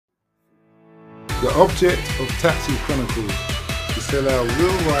The object of Taxi Chronicles is to allow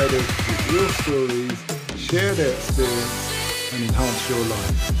real riders with real stories share their experience and enhance your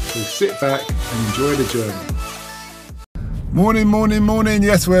life. So sit back and enjoy the journey. Morning.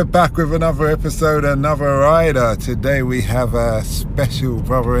 Yes, we're back with another episode, another rider. Today we have a special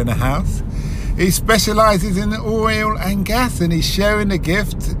brother in the house. He specialises in oil and gas, and he's sharing the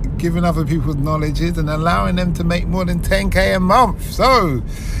gift, giving other people's knowledges and allowing them to make more than 10k a month. So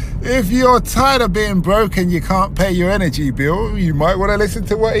if you're tired of being broke and you can't pay your energy bill, you might want to listen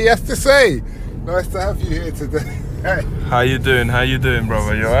to what he has to say. Nice to have you here today. Hey. How you doing,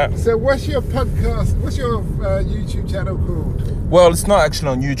 brother? You alright? So what's your podcast, what's your YouTube channel called? Well, it's not actually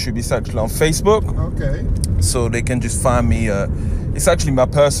on YouTube, it's actually on Facebook. Okay. So they can just find me, it's actually my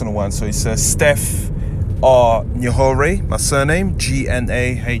personal one. So it's Steph R. Nyahore, my surname, Gnahore.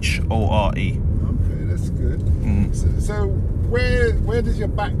 Okay, that's good. So where does your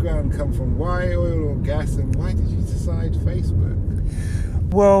background come from? Why oil or gas, and why did you decide Facebook?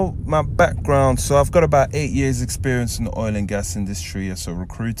 Well, my background, so I've got about 8 years experience in the oil and gas industry as a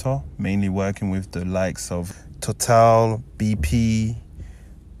recruiter, mainly working with the likes of Total, BP,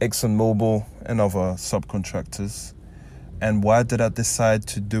 ExxonMobil and other subcontractors. And why did I decide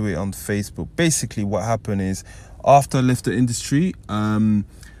to do it on Facebook? Basically what happened is, after I left the industry, I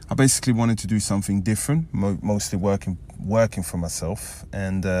basically wanted to do something different, mostly working for myself.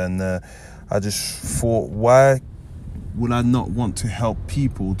 And then I just thought, why would I not want to help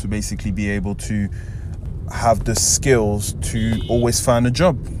people to basically be able to have the skills to always find a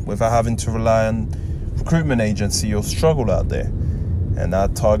job without having to rely on recruitment agency or struggle out there? And I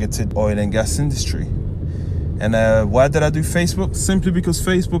targeted oil and gas industry. And why did I do Facebook? Simply because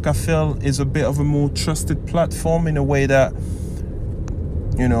Facebook, I feel, is a bit of a more trusted platform in a way that,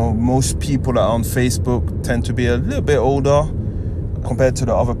 you know, most people that are on Facebook tend to be a little bit older compared to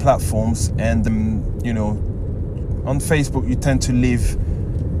the other platforms. And, you know, on Facebook, you tend to leave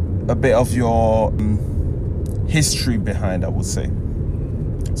a bit of your history behind, I would say.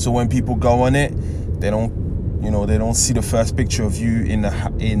 So when people go on it, they don't see the first picture of you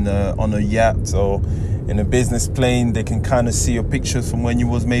on a yacht or in a business plane. They can kind of see your pictures from when you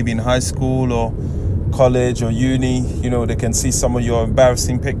was maybe in high school or college or uni. You know, they can see some of your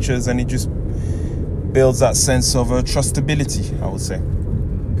embarrassing pictures, and it just builds that sense of trustability, I would say.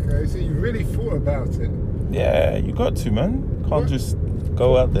 Okay, so you really thought about it. Yeah, you got to, man. Can't just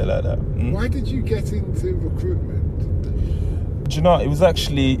go out there like that. Why did you get into recruitment? Do you know, it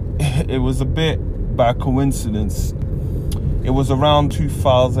was a bit by coincidence. It was around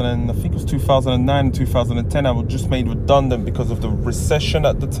 2000, and I think it was 2009 and 2010. I was just made redundant because of the recession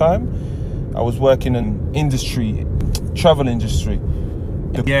at the time. I was working in travel industry.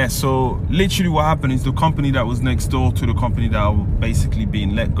 Yeah, so literally what happened is the company that was next door to the company that I was basically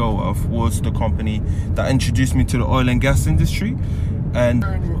being let go of was the company that introduced me to the oil and gas industry. And you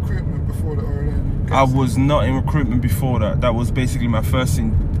were in recruitment before the oil and gas? I was not in recruitment before that. That was basically my first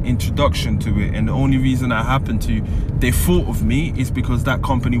introduction to it. And the only reason they thought of me is because that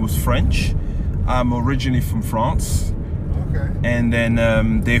company was French. I'm originally from France. Okay. And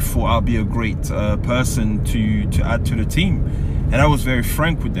then they thought I'll be a great person to add to the team. And I was very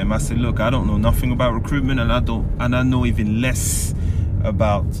frank with them. I said, look, I don't know nothing about recruitment, and I know even less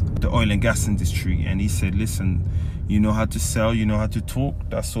about the oil and gas industry. And he said, listen, you know how to sell, you know how to talk.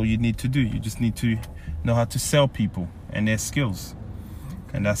 That's all you need to do. You just need to know how to sell people and their skills.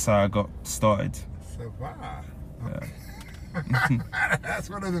 And that's how I got started. So wow. Yeah. That's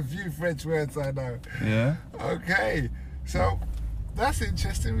one of the few French words I know. Yeah. Okay. So that's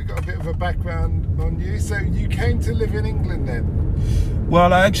interesting. We got a bit of a background on you. So you came to live in England then?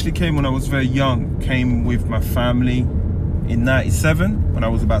 Well, I actually came when I was very young. Came with my family in '97 when I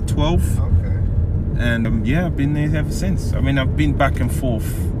was about 12. Okay. And yeah, I've been there ever since. I mean, I've been back and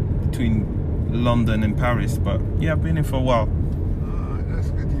forth between London and Paris, but yeah, I've been here for a while. That's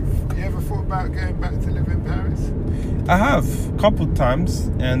good. You ever thought about going back to live in Paris? I have a couple of times,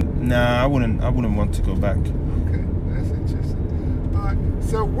 and nah, I wouldn't want to go back. Okay, that's interesting.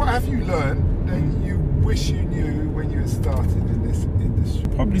 So what have you learned that you wish you knew when you had started in this industry?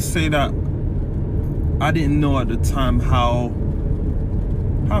 Probably say that I didn't know at the time how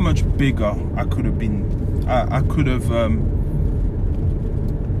much bigger I could have been. I could have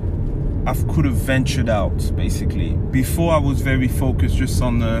ventured out, basically. Before, I was very focused just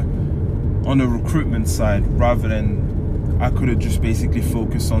on the recruitment side, rather than I could have just basically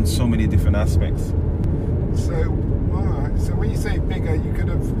focused on so many different aspects. So, alright. So when you say bigger, you could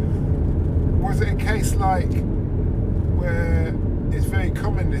have. Was it a case like where it's very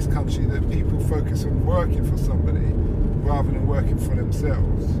common in this country that people focus on working for somebody rather than working for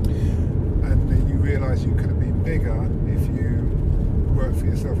themselves, and then you realised you could have been bigger if you worked for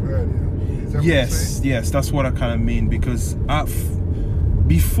yourself earlier. Is that what you're saying? Yes, that's what I kind of mean, because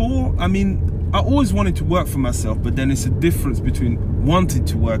before, I mean, I always wanted to work for myself, but then it's a difference between wanting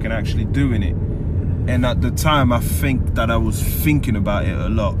to work and actually doing it. And at the time, I think that I was thinking about it a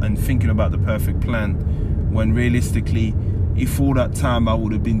lot and thinking about the perfect plan, when realistically, if all that time I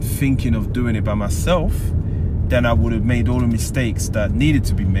would have been thinking of doing it by myself, then I would have made all the mistakes that needed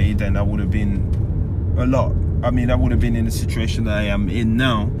to be made, and I would have been I would have been in the situation that I am in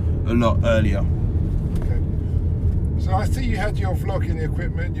now a lot earlier. Okay. So I see you had your vlogging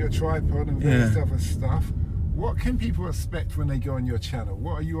equipment, your tripod and various other stuff. What can people expect when they go on your channel?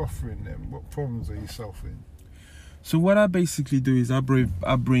 What are you offering them? What problems are you solving? So what I basically do is I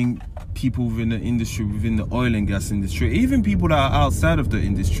bring people within the industry, within the oil and gas industry, even people that are outside of the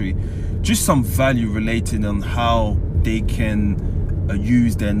industry, just some value related on how they can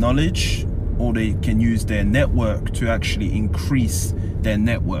use their knowledge, or they can use their network to actually increase their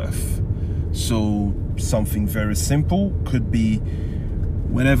net worth. So something very simple could be,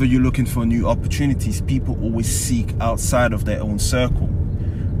 whenever you're looking for new opportunities, people always seek outside of their own circle,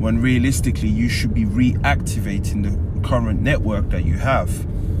 when realistically you should be reactivating the current network that you have.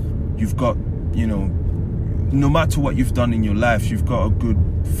 You've got, you know, no matter what you've done in your life, you've got a good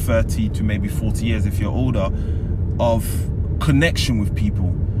 30 to maybe 40 years if you're older of connection with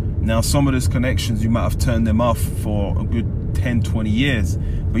people. Now, some of those connections, you might have turned them off for a good 10, 20 years,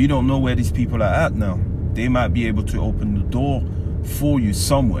 but you don't know where these people are at now. They might be able to open the door for you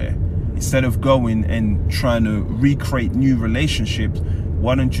somewhere. Instead of going and trying to recreate new relationships,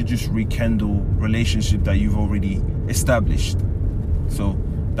 why don't you just rekindle relationship that you've already established? So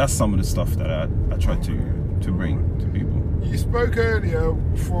that's some of the stuff that I try to bring to people. You spoke earlier,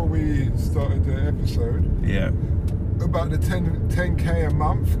 before we started the episode, about the 10K a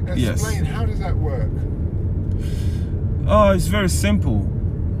month. Explain, how does that work? Oh, it's very simple.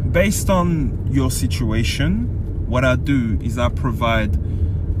 Based on your situation, what I do is I provide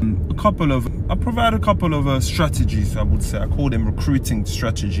a couple of strategies, I would say. I call them recruiting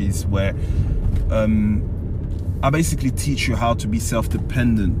strategies, where I basically teach you how to be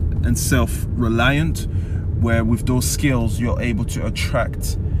self-dependent and self-reliant, where with those skills you're able to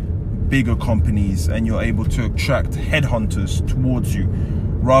attract bigger companies and you're able to attract headhunters towards you,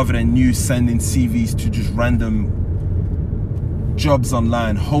 rather than you sending CVs to just random jobs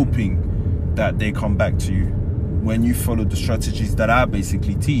online hoping that they come back to you. When you follow the strategies that I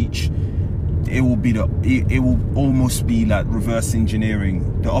basically teach, it will almost be like reverse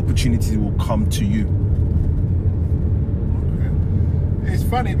engineering. The opportunities will come to you. Okay. It's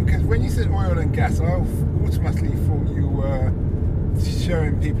funny because when you said oil and gas, I automatically thought you were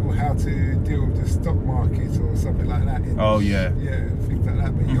showing people how to deal with the stock market or something like that. Yeah, things like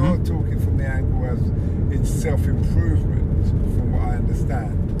that. But you're talking from the angle as in self-improvement, from what I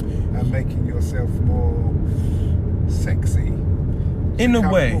understand, and making yourself more sexy in a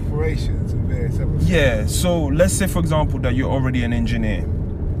way. Corporations and various other things. Yeah, so let's say for example that you're already an engineer.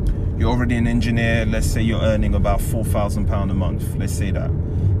 Let's say you're earning about £4,000 a month. Let's say that.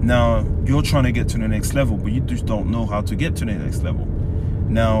 Now you're trying to get to the next level, but you just don't know how to get to the next level.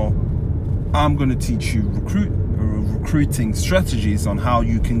 Now I'm going to teach you recruiting strategies on how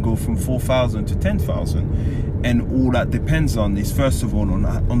you can go from 4,000 to 10,000, and all that depends on is, first of all,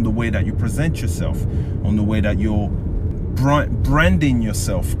 on the way that you present yourself, on the way that you're branding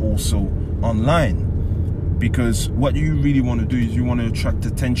yourself also online. Because what you really want to do is you want to attract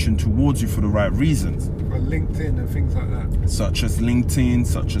attention towards you for the right reasons. For LinkedIn and things like that. Such as LinkedIn,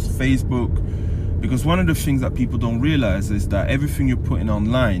 such as Facebook. Because one of the things that people don't realize is that everything you're putting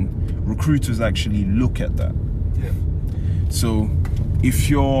online, recruiters actually look at that. Yeah. So if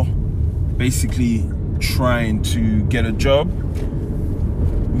you're basically trying to get a job,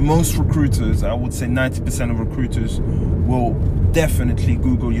 most recruiters, I would say 90% of recruiters, will definitely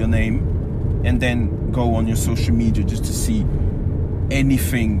Google your name and then go on your social media just to see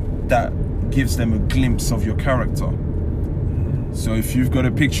anything that gives them a glimpse of your character. So if you've got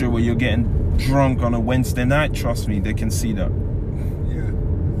a picture where you're getting drunk on a Wednesday night, trust me, they can see that. Yeah.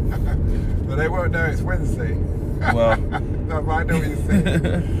 But they won't know it's Wednesday. Well, no, but I know what you're saying.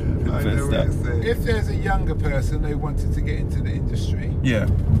 I know what you're saying. If there's a younger person who wanted to get into the industry, yeah,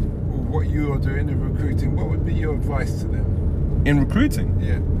 or what you're doing in recruiting, what would be your advice to them? In recruiting?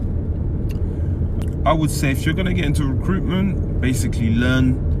 Yeah. I would say if you're going to get into recruitment, basically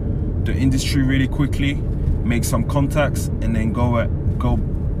learn the industry really quickly, make some contacts, and then go at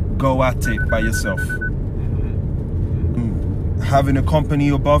it by yourself. Having a company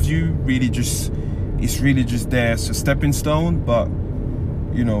above you it's really just there as a stepping stone, but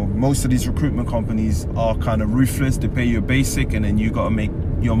you know, most of these recruitment companies are kind of ruthless. They pay you a basic and then you got to make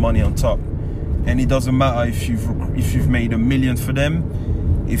your money on top. And it doesn't matter if you've made $1 million for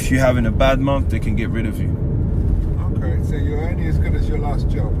them. If you're having a bad month, they can get rid of you. Okay, so you're only as good as your last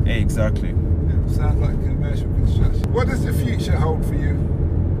job. Exactly. It sounds like commercial construction. What does the future hold for you?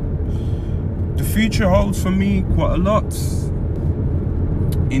 The future holds for me quite a lot.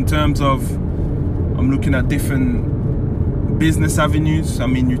 In terms of, I'm looking at different business avenues. I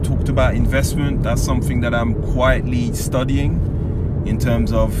mean, you talked about investment. That's something that I'm quietly studying in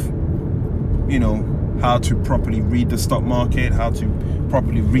terms of, you know, how to properly read the stock market, how to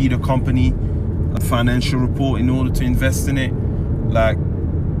properly read a company, a financial report in order to invest in it. Like,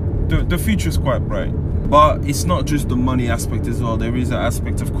 the future is quite bright. But it's not just the money aspect as well. There is an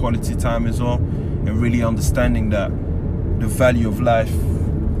aspect of quality time as well, and really understanding that the value of life.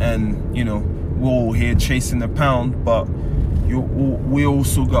 And, you know, we're all here chasing the pound, but we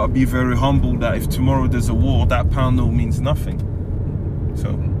also got to be very humble that if tomorrow there's a war, that pound note means nothing.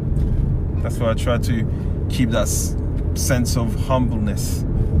 So that's why I try to keep that sense of humbleness.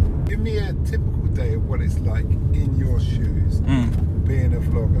 Give me a typical day of what it's like in your shoes, being a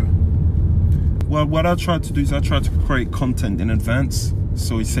vlogger. Well, what I try to do is I try to create content in advance,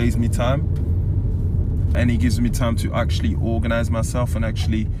 so it saves me time. And it gives me time to actually organize myself, and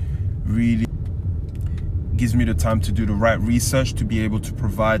actually really gives me the time to do the right research to be able to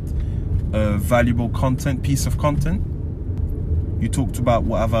provide a valuable piece of content. You talked about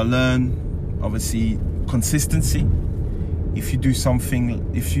what have I learned. Obviously, consistency. If you do something,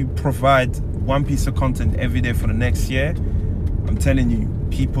 if you provide one piece of content every day for the next year, I'm telling you,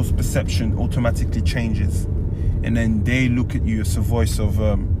 people's perception automatically changes, and then they look at you as a voice of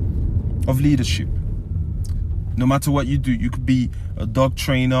leadership. No matter what you do, you could be a dog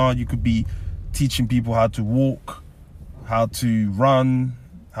trainer, you could be teaching people how to walk, how to run,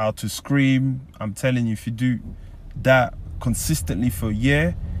 how to scream. I'm telling you, if you do that consistently for a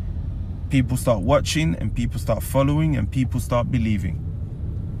year, people start watching, and people start following, and people start believing.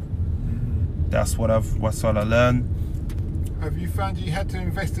 That's what I learned. Have you found you had to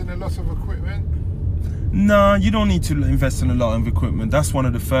invest in a lot of equipment? No, you don't need to invest in a lot of equipment. That's one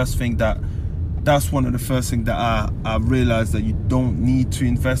of the first things that I realized, that you don't need to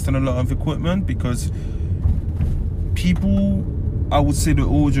invest in a lot of equipment, because people, I would say the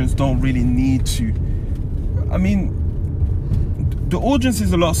audience don't really need to. I mean, the audience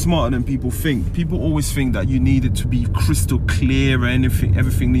is a lot smarter than people think. People always think that you need it to be crystal clear, and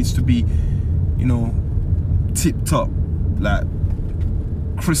everything needs to be, you know, tip top, like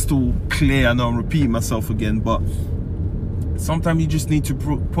crystal clear. I know I'm repeating myself again, but sometimes you just need to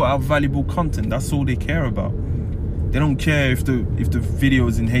put out valuable content. That's all they care about. They don't care if the video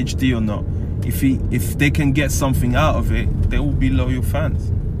is in HD or not. If they can get something out of it, they will be loyal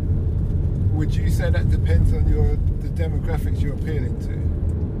fans. Would you say that depends on the demographics you're appealing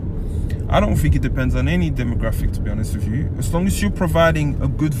to? I don't think it depends on any demographic, to be honest with you. As long as you're providing a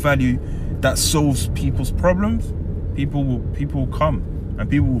good value that solves people's problems, people will come, and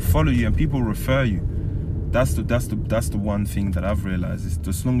people will follow you, and people will refer you. That's the one thing that I've realized, is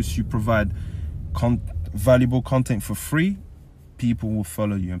as long as you provide valuable content for free, people will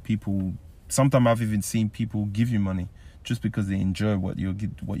follow you, and people. Sometimes I've even seen people give you money just because they enjoy what you're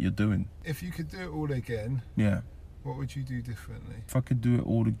doing. If you could do it all again, yeah, what would you do differently? If I could do it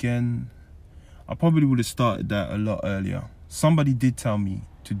all again, I probably would have started that a lot earlier. Somebody did tell me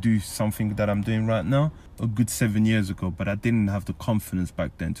to do something that I'm doing right now a good 7 years ago, but I didn't have the confidence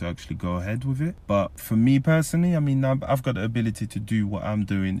back then to actually go ahead with it. But for me personally, I mean, I've got the ability to do what I'm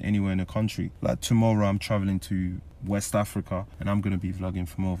doing anywhere in the country. Like tomorrow I'm traveling to West Africa, and I'm going to be vlogging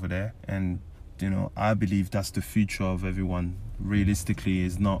from over there. And you know, I believe that's the future of everyone. Realistically,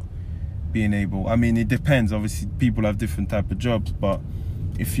 is not being able, I mean, it depends, obviously people have different type of jobs, but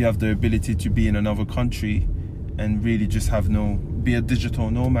if you have the ability to be in another country and really just be a digital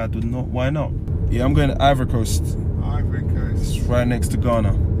nomad, why not? Yeah, I'm going to Ivory Coast. Ivory Coast. It's right next to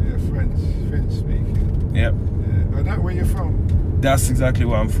Ghana. Yeah, French speaking. Yep. Yeah. Oh, that where you're from? That's exactly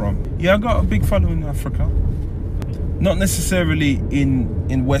where I'm from. Yeah, I got a big following in Africa. Not necessarily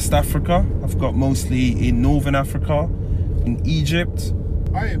in West Africa. I've got mostly in Northern Africa, in Egypt.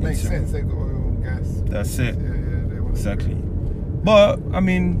 Oh, it makes sense. They've got oil and gas. That's it. Yeah, exactly. But I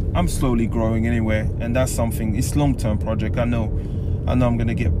mean, I'm slowly growing anyway, and that's something. It's long-term project. I know I'm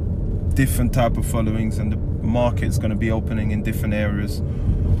gonna get different type of followings, and the market's gonna be opening in different areas.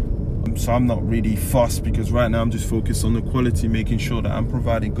 So I'm not really fussed, because right now I'm just focused on the quality, making sure that I'm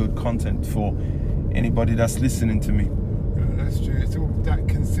providing good content for anybody that's listening to me. Yeah, that's true. It's all that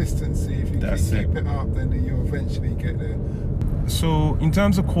consistency. If you keep it up, then you'll eventually get there. So in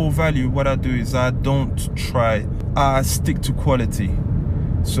terms of core value, what I do is I stick to quality.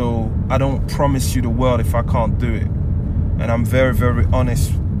 So I don't promise you the world if I can't do it. And I'm very, very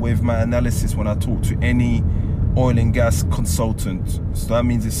honest with my analysis when I talk to any oil and gas consultant. So that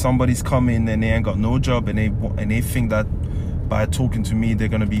means if somebody's coming and they ain't got no job and they think that by talking to me they're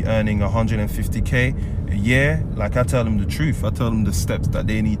going to be earning 150k a year, like, I tell them the truth. I tell them the steps that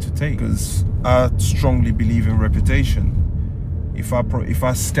they need to take, because I strongly believe in reputation. If I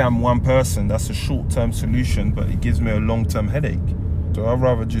scam one person, that's a short-term solution, but it gives me a long-term headache. So I'd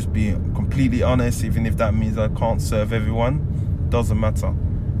rather just be completely honest, even if that means I can't serve everyone. Doesn't matter.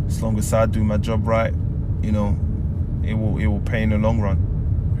 As long as I do my job right, you know, it will pay in the long run.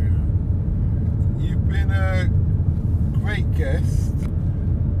 Yeah. You've been a great guest.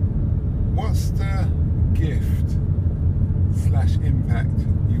 What's the gift/impact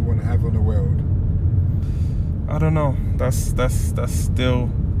you want to have on the world? I don't know. That's still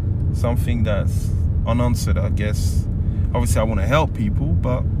something that's unanswered, I guess. Obviously I want to help people,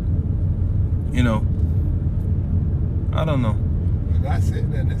 but you know, I don't know. Well, that's it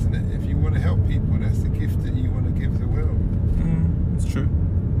then, isn't it? If you want to help people, that's the gift that you want to give the world. It's true.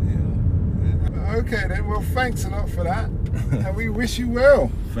 Yeah. Okay then, well, thanks a lot for that. And we wish you well.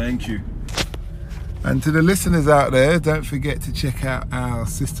 Thank you. And to the listeners out there, don't forget to check out our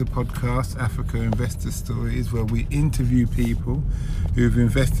sister podcast, Africa Investor Stories, where we interview people who've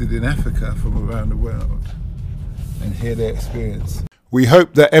invested in Africa from around the world and hear their experience. We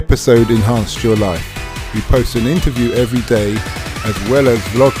hope that episode enhanced your life. We post an interview every day, as well as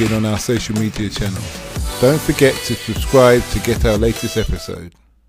vlogging on our social media channels. Don't forget to subscribe to get our latest episode.